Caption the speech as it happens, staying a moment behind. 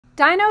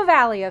Dino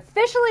Valley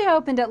officially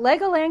opened at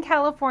Legoland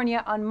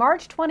California on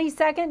March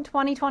 22nd,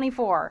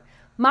 2024.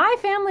 My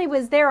family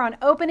was there on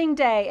opening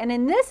day, and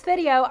in this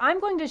video, I'm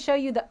going to show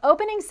you the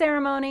opening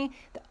ceremony,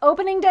 the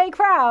opening day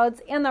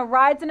crowds, and the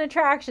rides and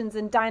attractions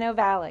in Dino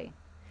Valley.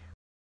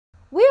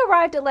 We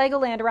arrived at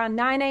Legoland around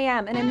 9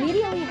 a.m. and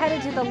immediately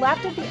headed to the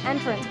left of the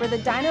entrance where the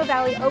Dino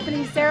Valley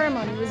opening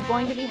ceremony was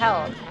going to be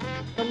held.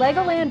 The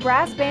Legoland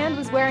brass band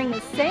was wearing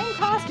the same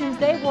costumes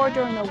they wore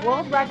during the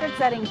world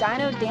record-setting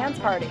Dino Dance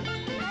Party.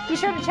 Be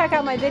sure to check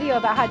out my video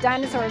about how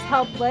dinosaurs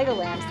helped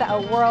Legoland set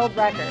a world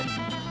record.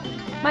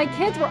 My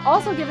kids were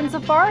also given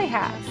safari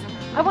hats.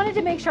 I wanted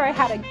to make sure I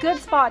had a good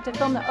spot to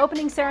film the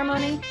opening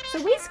ceremony, so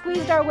we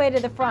squeezed our way to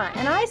the front,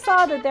 and I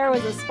saw that there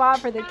was a spot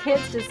for the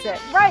kids to sit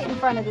right in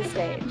front of the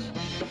stage. 1,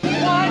 2,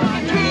 3!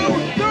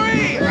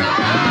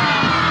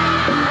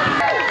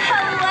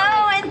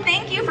 Hello, and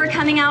thank you for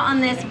coming out on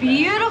this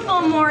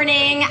beautiful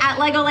morning at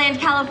Legoland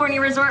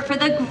California Resort for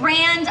the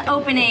grand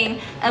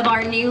opening of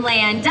our new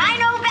land,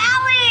 Dino Valley!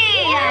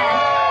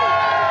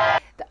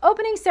 The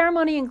opening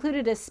ceremony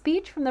included a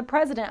speech from the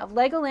president of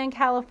Legoland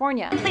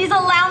California. Please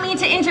allow me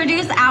to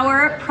introduce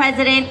our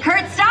president,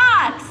 Kurt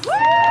Stocks.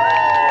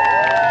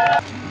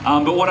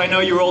 But what I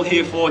know you're all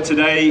here for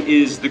today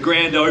is the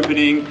grand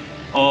opening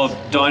of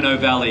Dino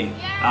Valley.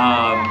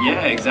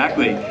 Yeah,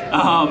 exactly.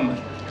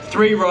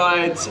 3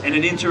 rides and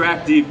an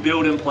interactive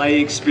build and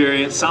play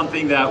experience,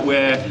 something that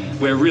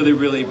we're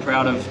really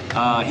proud of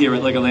here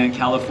at Legoland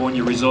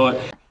California Resort.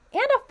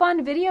 And a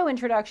fun video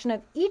introduction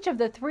of each of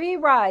the 3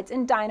 rides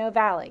in Dino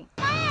Valley.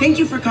 Thank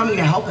you for coming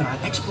to help in our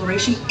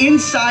exploration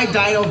inside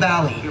Dino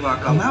Valley. You're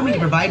welcome. Allow me to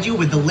provide you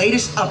with the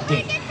latest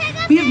update.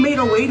 We have made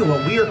our way to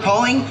what we are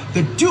calling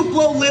the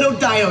Duplo Little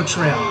Dino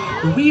Trail,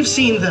 where we've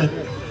seen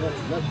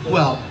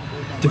well,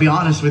 to be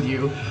honest with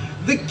you,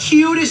 the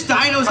cutest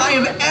dinos I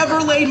have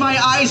ever laid my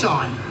eyes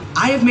on.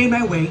 I have made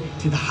my way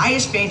to the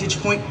highest vantage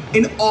point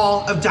in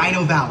all of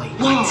Dino Valley,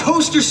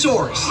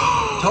 Coastersaurus,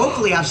 to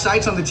hopefully have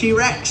sights on the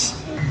T-Rex.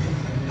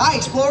 Hi,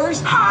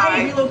 explorers. Hi. I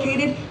am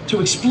relocated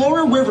to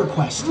Explorer River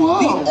Quest, the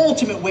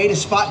ultimate way to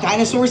spot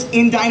dinosaurs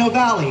in Dino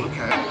Valley.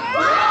 Okay.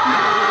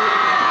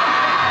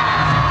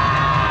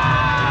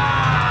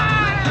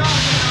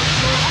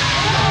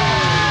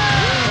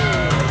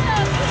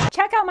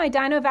 Check out my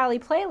Dino Valley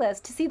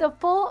playlist to see the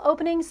full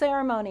opening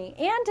ceremony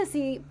and to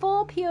see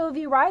full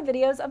POV ride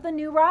videos of the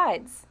new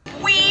rides.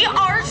 We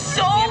are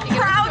so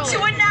proud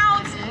to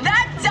announce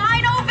that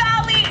Dino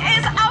Valley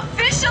is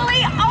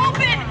officially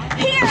open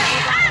here at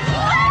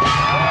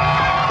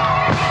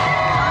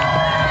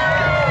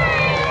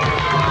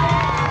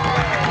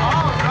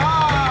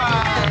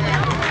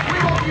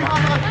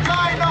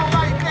Dino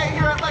Day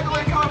here at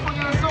Legoland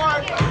California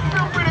Resort.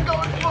 Feel free to go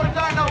explore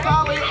Dino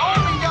Valley.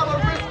 Only yellow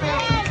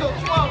wristbands until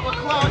 12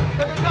 o'clock.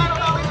 And the Dino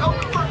Valley is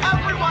open for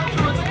everyone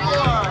to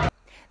explore.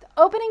 The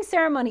opening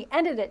ceremony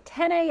ended at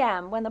 10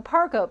 a.m. when the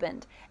park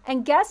opened,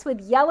 and guests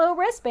with yellow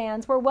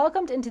wristbands were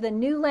welcomed into the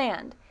new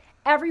land.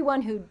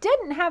 Everyone who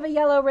didn't have a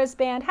yellow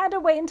wristband had to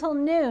wait until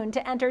noon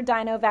to enter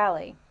Dino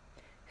Valley.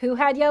 Who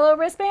had yellow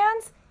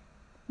wristbands?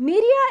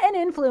 Media and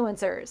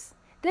influencers.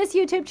 This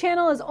YouTube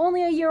channel is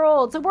only a year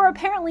old, so we're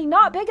apparently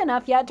not big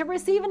enough yet to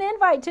receive an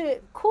invite to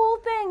cool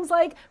things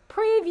like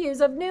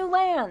previews of new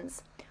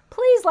lands.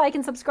 Please like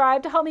and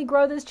subscribe to help me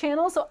grow this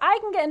channel so I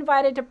can get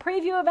invited to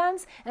preview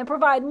events and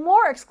provide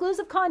more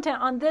exclusive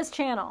content on this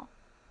channel.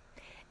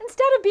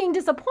 Instead of being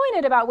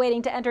disappointed about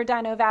waiting to enter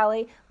Dino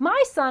Valley,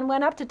 my son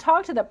went up to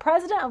talk to the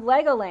president of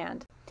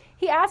Legoland.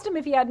 He asked him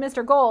if he had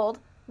Mr. Gold,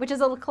 which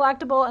is a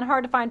collectible and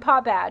hard to find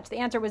pop badge. The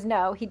answer was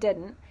no, he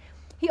didn't.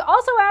 He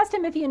also asked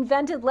him if he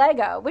invented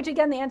Lego, which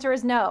again the answer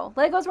is no.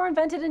 Legos were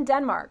invented in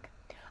Denmark.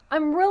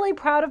 I'm really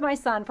proud of my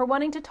son for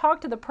wanting to talk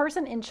to the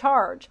person in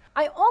charge.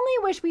 I only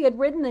wish we had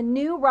ridden the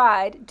new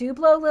ride,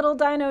 Duplo Little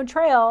Dino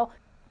Trail,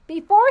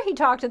 before he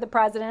talked to the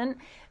president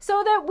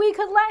so that we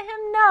could let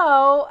him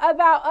know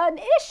about an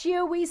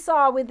issue we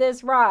saw with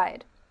this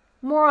ride.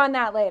 More on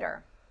that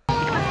later.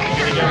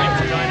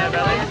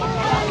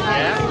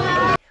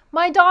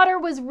 My daughter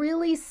was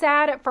really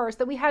sad at first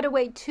that we had to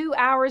wait 2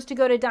 hours to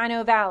go to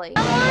Dino Valley.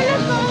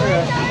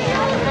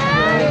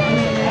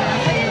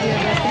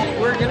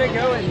 We're gonna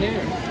go at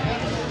noon.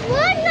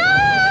 What?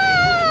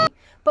 No!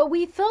 But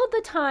we filled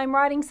the time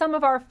riding some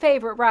of our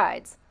favorite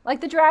rides,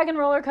 like the Dragon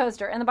roller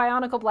coaster and the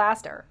Bionicle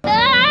Blaster.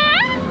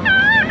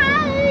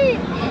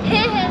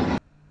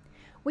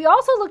 We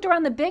also looked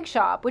around the Big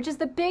Shop, which is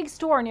the big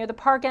store near the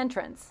park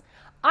entrance.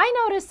 I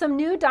noticed some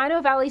new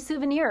Dino Valley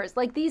souvenirs,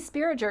 like these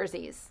spirit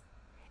jerseys.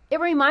 It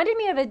reminded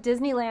me of a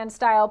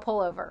Disneyland-style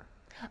pullover.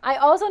 I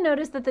also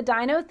noticed that the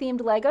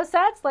dino-themed Lego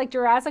sets, like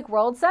Jurassic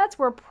World sets,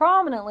 were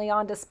prominently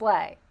on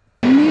display.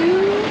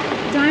 New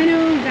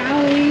Dino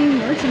Valley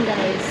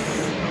merchandise.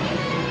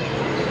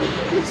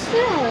 It's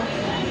still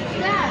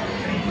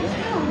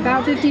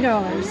about $50.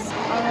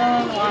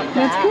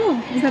 That's cool.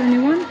 Is that a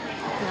new one?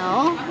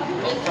 No.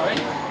 Sorry?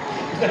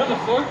 Is that on the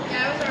floor?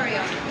 Yeah, it was already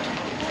on.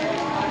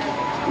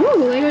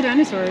 Ooh, Lego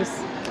dinosaurs.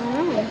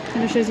 Oh, really?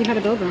 And it shows you how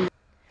to build them.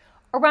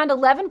 Around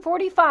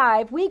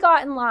 11:45, we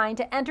got in line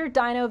to enter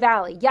Dino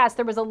Valley. Yes,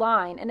 there was a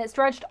line, and it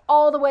stretched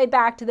all the way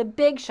back to the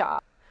big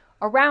shop.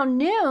 Around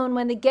noon,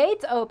 when the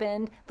gates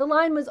opened, the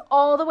line was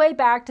all the way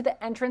back to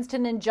the entrance to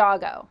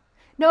Ninjago.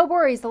 No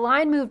worries, the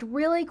line moved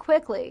really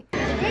quickly.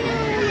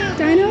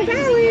 Dino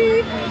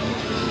Valley!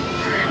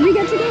 We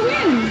get to go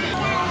in.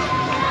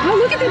 Oh,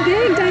 look at the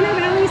big Dino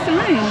Valley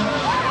sign.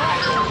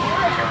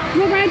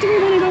 What ride do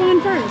we want to go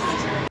on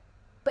first?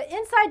 But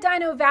inside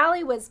Dino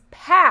Valley was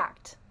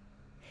packed.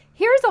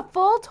 Here's a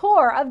full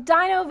tour of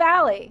Dino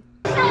Valley.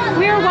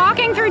 We are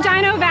walking through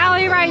Dino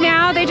Valley right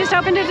now. They just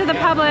opened it to the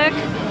public.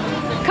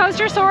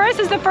 Coastersaurus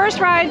is the first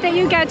ride that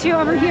you get to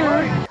over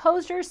here.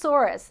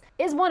 Coastersaurus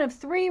is one of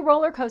 3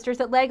 roller coasters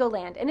at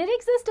Legoland, and it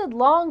existed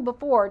long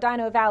before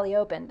Dino Valley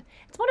opened.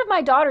 It's one of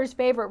my daughter's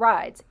favorite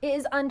rides. It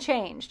is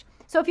unchanged.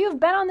 So if you've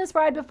been on this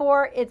ride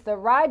before, it's the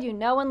ride you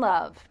know and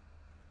love.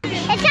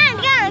 It's time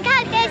to go on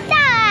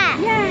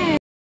Coastersaurus! Yay!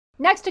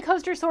 Next to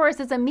Coastersaurus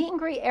is a meet and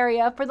greet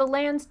area for the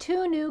land's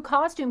 2 new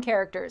costume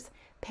characters,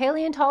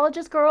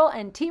 Paleontologist Girl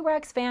and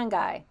T-Rex Fan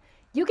Guy.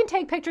 You can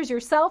take pictures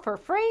yourself for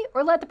free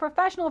or let the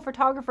professional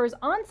photographers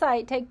on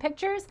site take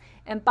pictures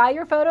and buy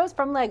your photos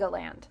from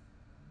Legoland.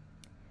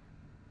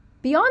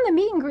 Beyond the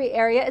meet and greet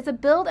area is a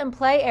build and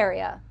play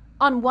area.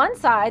 On one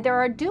side, there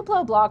are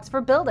Duplo blocks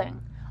for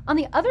building. On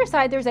the other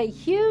side, there's a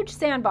huge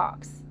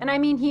sandbox, and I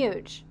mean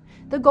huge.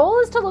 The goal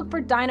is to look for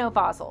dino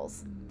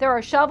fossils. There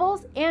are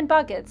shovels and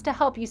buckets to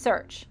help you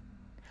search.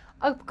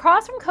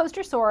 Across from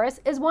Coastersaurus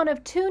is one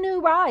of 2 new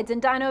rides in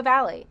Dino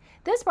Valley.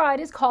 This ride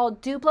is called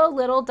Duplo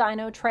Little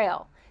Dino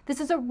Trail. This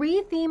is a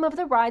re-theme of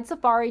the ride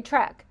Safari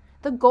Trek.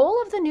 The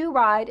goal of the new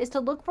ride is to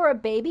look for a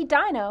baby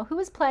dino who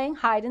is playing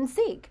hide and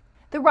seek.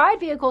 The ride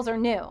vehicles are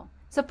new.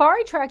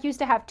 Safari Trek used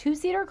to have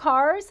 2-seater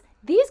cars.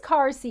 These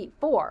cars seat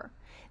 4.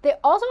 They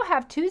also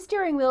have 2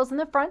 steering wheels in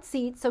the front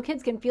seats so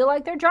kids can feel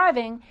like they're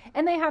driving,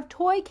 and they have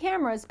toy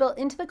cameras built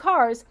into the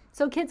cars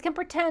so kids can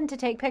pretend to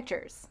take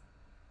pictures.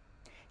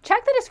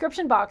 Check the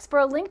description box for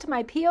a link to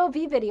my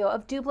POV video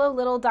of Duplo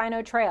Little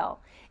Dino Trail.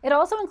 It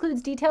also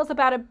includes details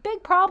about a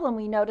big problem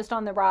we noticed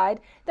on the ride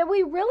that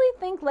we really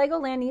think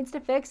Legoland needs to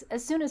fix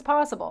as soon as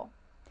possible.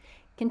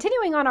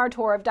 Continuing on our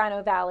tour of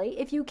Dino Valley,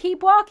 if you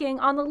keep walking,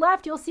 on the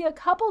left you'll see a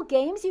couple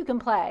games you can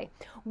play.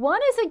 One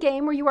is a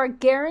game where you are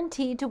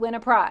guaranteed to win a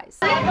prize.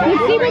 Let's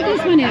see what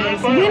this one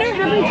is. Winner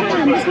every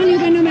time. This one you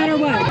win no matter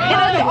what.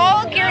 It is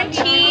all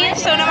guaranteed,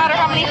 so no matter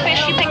how many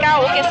fish you pick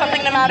out, we'll get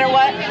something no matter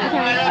what.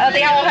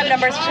 They all have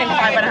numbers between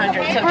 5 and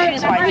 100, so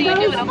choose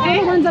one.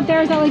 Are the ones up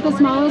there, is that like the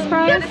smallest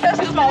prize? Yes, that's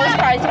the smallest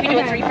prize if you do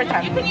a 3 for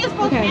 10.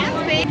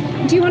 Okay.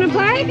 Do you want to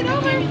play?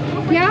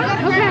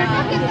 Yeah?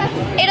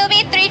 Okay. It'll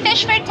be 3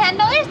 fish for $10.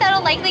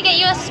 That'll likely get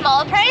you a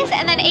small prize,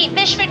 and then 8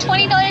 fish for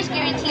 $20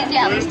 guarantees you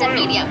at least a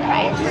medium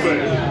prize.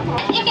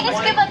 You can just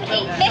scoop up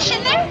 8 fish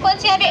in there.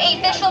 Once you have your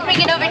 8 fish, we'll bring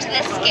it over to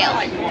this scale.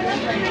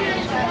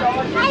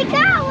 I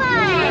got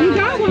one! You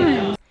got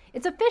one!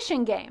 It's a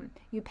fishing game.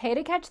 You pay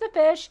to catch the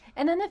fish,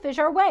 and then the fish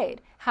are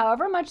weighed.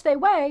 However much they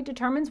weigh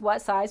determines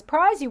what size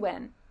prize you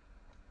win.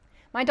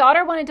 My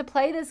daughter wanted to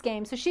play this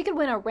game so she could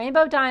win a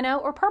rainbow dino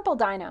or purple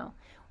dino.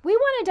 We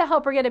wanted to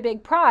help her get a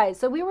big prize,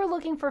 so we were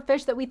looking for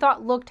fish that we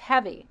thought looked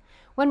heavy.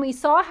 When we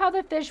saw how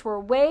the fish were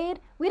weighed,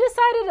 we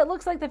decided it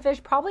looks like the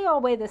fish probably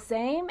all weigh the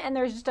same, and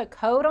there's just a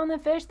code on the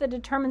fish that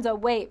determines a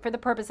weight for the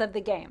purpose of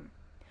the game.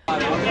 All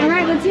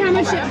right, let's see how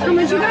much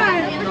you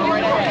got.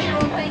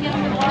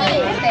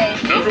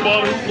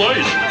 Everybody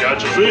plays.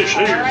 Got your fish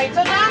here. All right,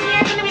 so down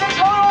here is going to be the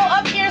total.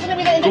 Up here is going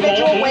to be the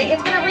individual weight.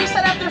 It's going to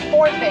reset after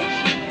 4 fish.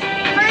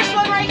 First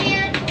one right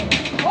here.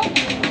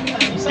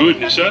 Oh.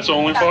 Goodness, that's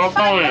only 5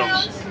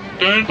 pounds.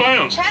 10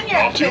 pounds. 10, you're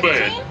Not at too 15.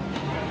 bad.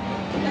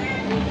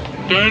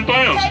 10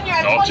 pounds. 10, you're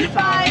at Not too 25.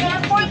 bad. And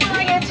our fourth one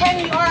right here,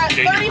 10, you are at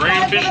 35 And your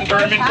grand for the fishing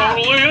first tournament half.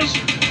 total is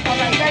All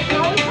right, guys,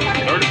 can always come up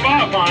here.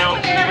 35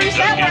 pounds. Every That's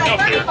set, we're getting at up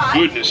there. 35.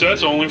 Goodness,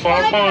 that's only 5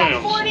 Five, you're at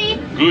pounds.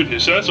 40.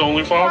 Goodness, that's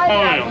only 5 Five, you're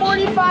at pounds.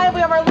 45.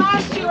 We have our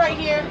last 2 right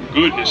here.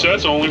 Goodness,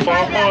 that's only 5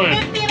 5, you're at pounds.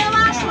 50. And the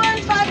last one,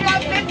 5, you're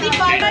at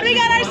 55. And we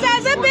got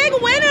ourselves a big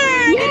winner.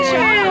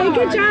 Yay!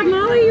 Good job,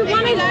 Molly. You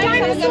won a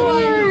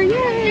dinosaur.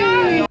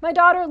 Yay! My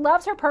daughter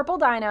loves her purple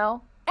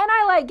dino, and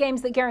I like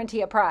games that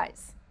guarantee a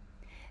prize.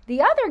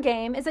 The other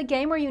game is a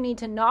game where you need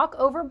to knock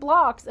over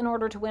blocks in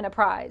order to win a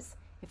prize.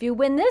 If you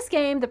win this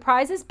game, the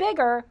prize is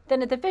bigger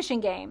than at the fishing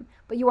game,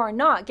 but you are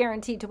not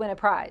guaranteed to win a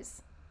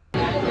prize.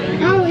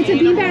 Oh, it's a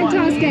beanbag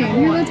toss game.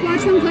 Here, let's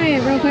watch them play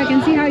it real quick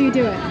and see how you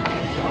do it.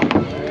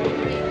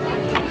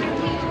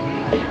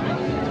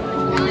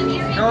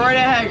 Go right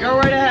ahead, go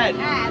right ahead.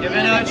 Give it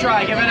another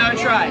try, give it another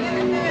try.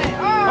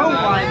 Oh,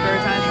 line, third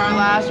time try,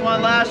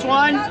 last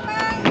one.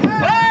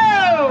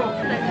 Whoa!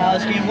 How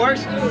this game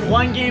works,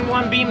 1 game,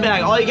 1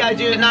 beanbag. All you gotta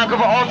do is knock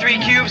over all 3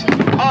 cubes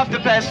off the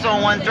pedestal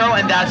in 1 throw,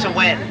 and that's a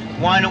win.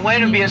 1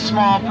 win would be a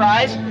small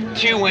prize.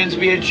 2 wins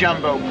be a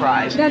jumbo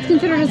prize. That's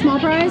considered a small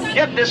prize?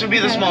 Yep, this would be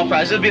the small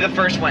prize. This would be the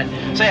first win.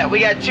 So yeah, we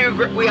got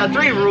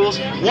 3 rules.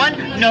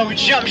 1, no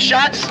jump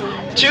shots.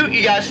 2,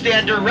 you gotta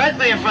stand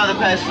directly in front of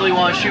the pedestal you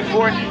want to shoot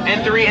for.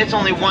 And 3, it's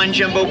only 1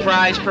 jumbo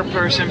prize per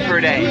person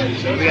per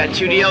day. We got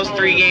 2 deals,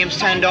 3 games,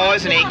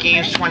 $10, and 8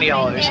 games,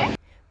 $20.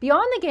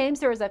 Beyond the games,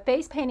 there is a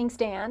face painting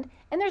stand,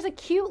 and there's a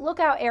cute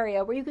lookout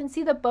area where you can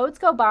see the boats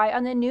go by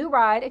on the new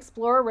ride,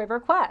 Explorer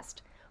River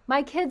Quest.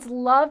 My kids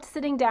loved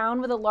sitting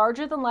down with the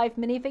larger-than-life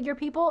minifigure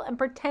people and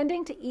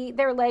pretending to eat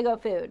their Lego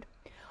food.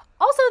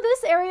 Also,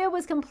 this area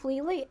was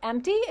completely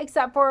empty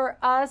except for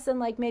us and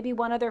like maybe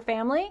one other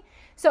family.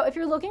 So if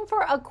you're looking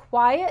for a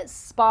quiet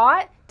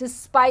spot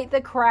despite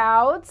the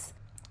crowds,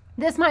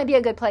 this might be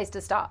a good place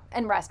to stop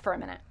and rest for a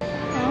minute.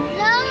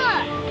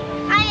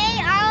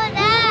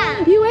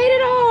 You ate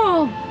it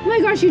all! Oh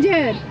my gosh, you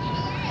did!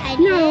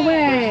 No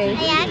way!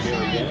 I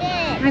actually did.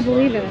 I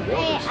believe it.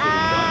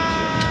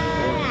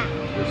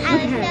 I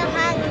was so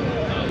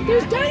hungry.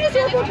 There's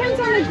dinosaur footprints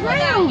on the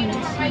ground!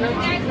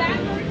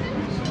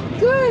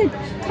 Good!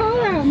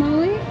 Call out,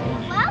 Molly.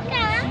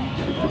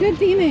 Welcome. Good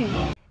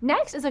theming.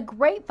 Next is a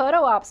great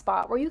photo op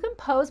spot where you can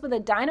pose with a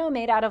dino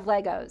made out of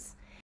Legos.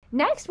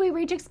 Next, we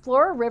reach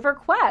Explorer River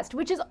Quest,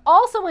 which is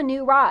also a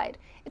new ride.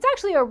 It's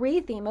actually a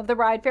re-theme of the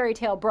ride Fairy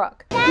Tale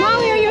Brook.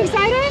 Molly, are you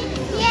excited?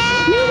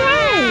 Yeah. New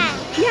ride!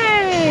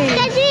 Yay!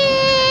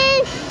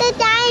 The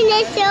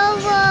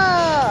dinosaur.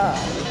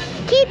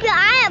 Keep your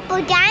eye out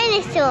for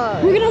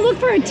dinosaurs. We're gonna look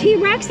for a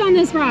T-Rex on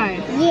this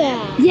ride.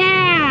 Yeah.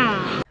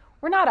 Yeah!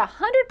 We're not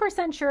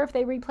 100% sure if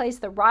they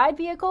replaced the ride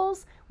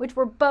vehicles, which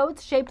were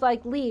boats shaped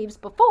like leaves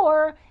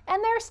before,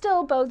 and they're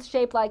still boats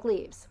shaped like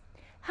leaves.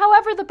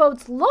 However, the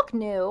boats look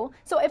new,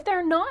 so if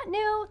they're not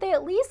new, they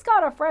at least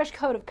got a fresh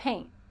coat of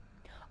paint.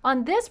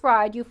 On this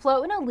ride, you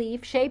float in a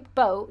leaf-shaped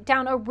boat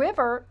down a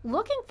river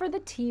looking for the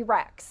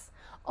T-Rex.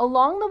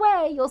 Along the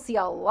way, you'll see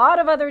a lot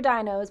of other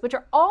dinos, which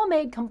are all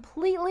made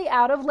completely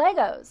out of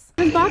Legos.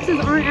 Those boxes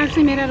aren't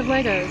actually made out of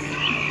Legos.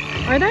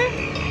 Are they?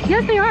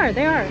 Yes, they are.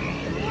 They are.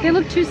 They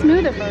look too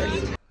smooth at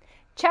first.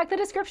 Check the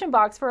description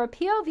box for a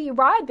POV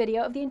ride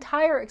video of the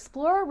entire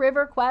Explorer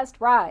River Quest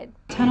ride.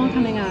 Tunnel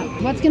coming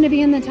up. What's going to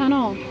be in the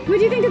tunnel? What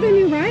do you think of the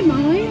new ride,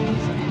 Molly?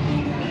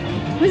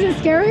 Was it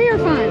scary or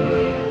fun?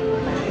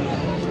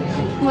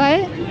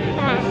 What?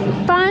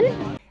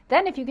 Fun?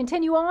 Then if you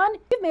continue on,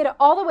 you've made it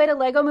all the way to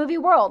Lego Movie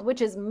World,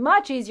 which is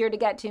much easier to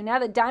get to now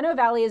that Dino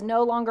Valley is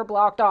no longer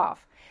blocked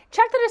off.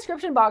 Check the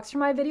description box for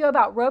my video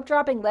about rope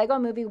dropping Lego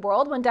Movie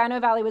World when Dino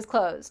Valley was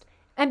closed.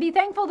 And be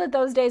thankful that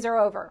those days are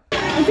over.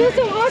 It feels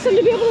so awesome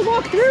to be able to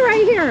walk through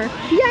right here.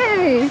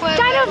 Yay!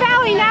 Dino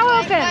Valley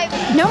now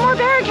open! No more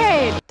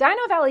barricade!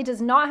 Dino Valley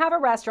does not have a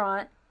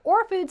restaurant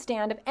or food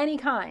stand of any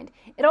kind.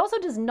 It also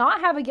does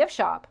not have a gift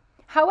shop.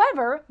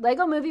 However,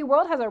 Lego Movie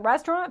World has a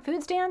restaurant,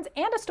 food stands,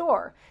 and a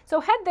store,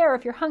 so head there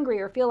if you're hungry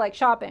or feel like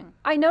shopping.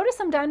 I noticed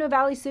some Dino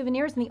Valley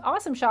souvenirs in the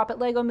Awesome Shop at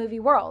Lego Movie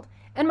World,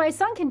 and my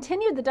son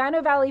continued the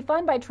Dino Valley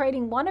fun by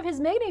trading one of his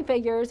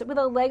minifigures with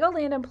a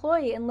Legoland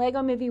employee in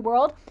Lego Movie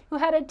World who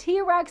had a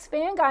T-Rex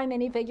fan guy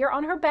minifigure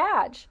on her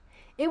badge.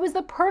 It was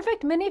the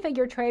perfect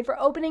minifigure trade for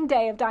opening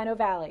day of Dino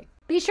Valley.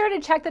 Be sure to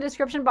check the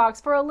description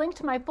box for a link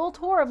to my full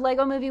tour of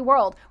Lego Movie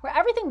World, where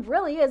everything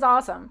really is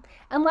awesome.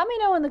 And let me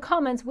know in the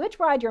comments which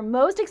ride you're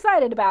most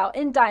excited about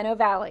in Dino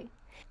Valley.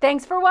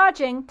 Thanks for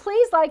watching.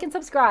 Please like and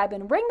subscribe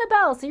and ring the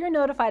bell so you're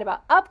notified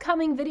about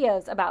upcoming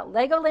videos about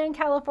Legoland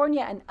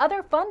California and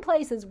other fun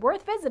places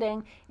worth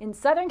visiting in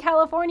Southern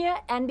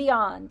California and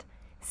beyond.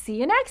 See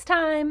you next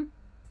time!